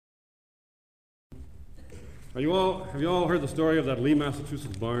Have you all heard the story of that Lee,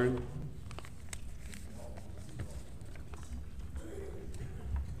 Massachusetts barn?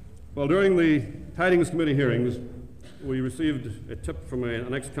 Well, during the Tidings Committee hearings, we received a tip from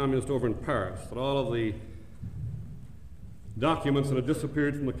an ex-communist over in Paris that all of the documents that had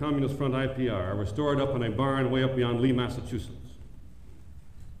disappeared from the Communist Front IPR were stored up in a barn way up beyond Lee, Massachusetts.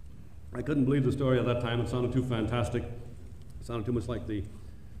 I couldn't believe the story at that time. It sounded too fantastic. It sounded too much like the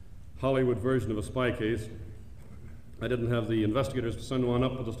Hollywood version of a spy case. I didn't have the investigators to send one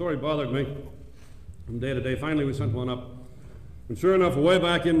up, but the story bothered me from day to day. Finally, we sent one up. And sure enough, way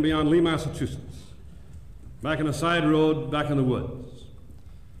back in beyond Lee, Massachusetts, back in a side road, back in the woods,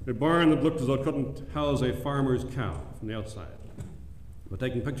 a barn that looked as though it couldn't house a farmer's cow from the outside. We're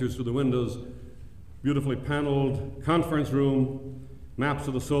taking pictures through the windows, beautifully paneled conference room, maps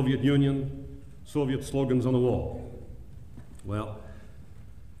of the Soviet Union, Soviet slogans on the wall. Well,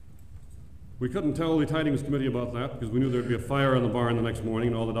 we couldn't tell the Tidings Committee about that because we knew there'd be a fire in the barn the next morning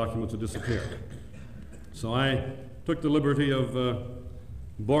and all the documents had disappeared. So I took the liberty of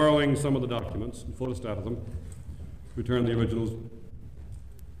borrowing some of the documents and photostated them, returned the originals.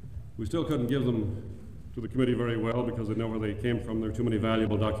 We still couldn't give them to the committee very well because they know where they came from. There were too many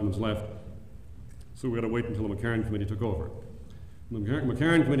valuable documents left. So we had to wait until the McCarran Committee took over. When the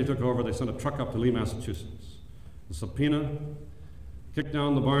McCarran Committee took over, they sent a truck up to Lee, Massachusetts. The subpoena, kicked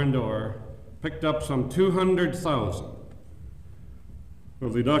down the barn door, picked up some 200,000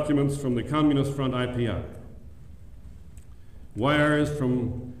 of the documents from the Communist Front IPR. Wires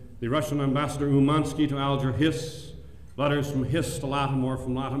from the Russian ambassador Umansky to Alger Hiss, letters from Hiss to Lattimore,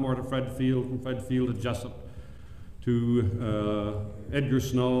 from Lattimore to Fred Field, from Fred Field to Jessup, to Edgar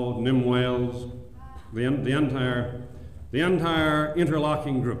Snow, Nim Wales, the entire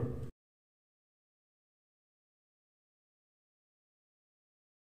interlocking group.